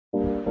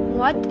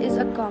What is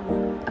a comma?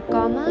 A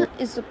comma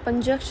is a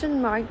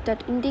punctuation mark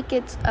that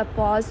indicates a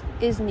pause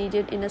is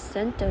needed in a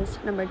sentence.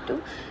 Number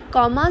 2,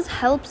 commas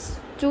helps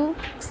to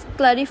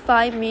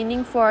clarify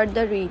meaning for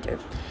the reader.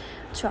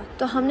 अच्छा,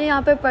 तो हमने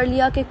यहाँ पे पढ़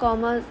लिया कि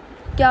comma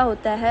क्या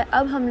होता है.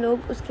 अब हम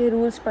लोग उसके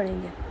रूल्स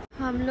पढ़ेंगे.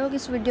 हम लोग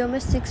इस वीडियो में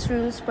 6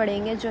 रूल्स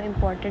पढ़ेंगे जो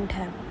इम्पोर्टेंट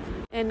हैं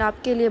एंड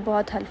आपके लिए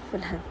बहुत हेल्पफुल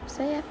हैं.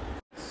 सही है.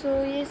 सो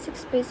ये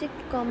 6 बेसिक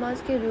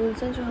कॉमास के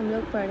रूल्स हैं जो हम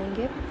लोग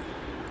पढ़ेंगे.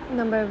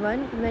 Number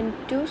 1, when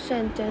two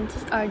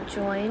sentences are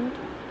joined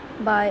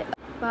by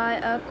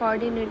a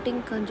coordinating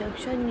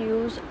conjunction,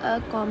 use a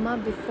comma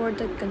before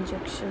the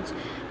conjunctions.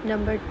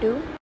 Number 2,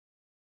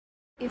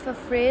 if a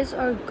phrase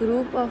or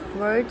group of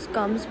words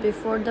comes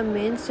before the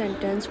main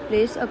sentence,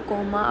 place a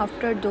comma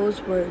after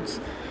those words.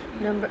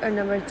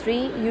 Number 3,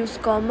 use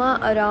comma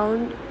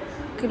around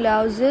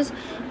clauses,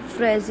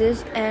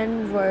 phrases,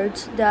 and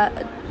words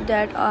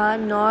that are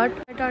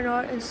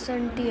not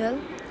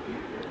essential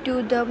to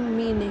the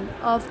meaning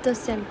of the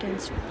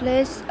sentence.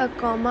 Place a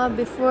comma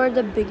before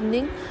the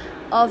beginning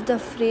of the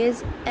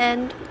phrase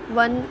and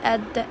one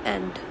at the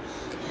end.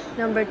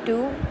 Number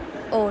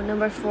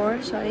 4,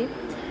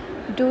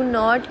 do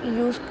not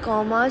use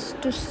commas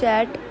to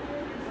set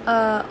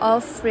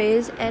off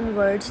phrase and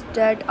words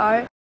that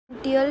are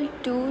essential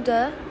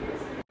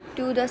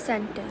to the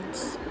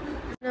sentence.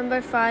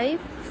 Number 5,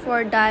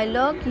 for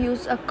dialogue,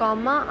 use a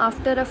comma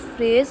after a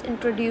phrase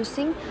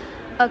introducing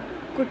a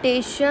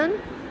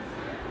quotation.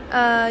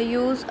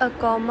 Use a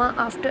comma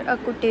after a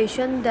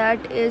quotation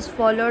that is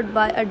followed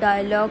by a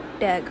dialogue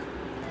tag.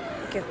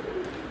 Okay.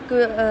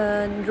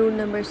 Rule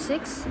number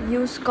 6,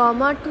 use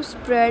comma to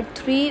spread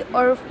 3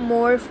 or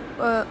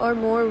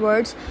more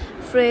words,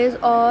 phrase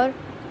or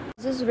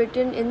phrases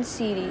written in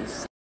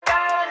series.